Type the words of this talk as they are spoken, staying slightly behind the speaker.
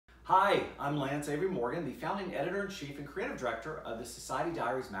Hi, I'm Lance Avery Morgan, the founding editor-in-chief and creative director of the Society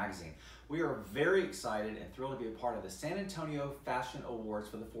Diaries magazine. We are very excited and thrilled to be a part of the San Antonio Fashion Awards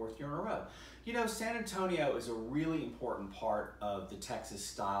for the fourth year in a row. You know, San Antonio is a really important part of the Texas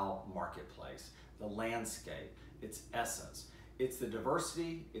style marketplace, the landscape, its essence. It's the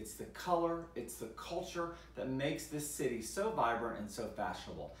diversity, it's the color, it's the culture that makes this city so vibrant and so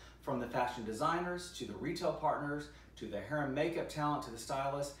fashionable. From the fashion designers, to the retail partners, to the hair and makeup talent, to the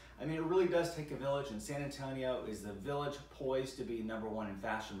stylists. I mean, it really does take a village, and San Antonio is the village poised to be #1 in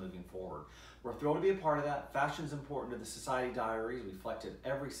fashion moving forward. We're thrilled to be a part of that. Fashion's important to the Society Diaries. We reflected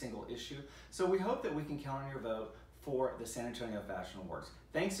every single issue. So we hope that we can count on your vote for the San Antonio Fashion Awards.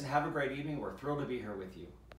 Thanks and have a great evening. We're thrilled to be here with you.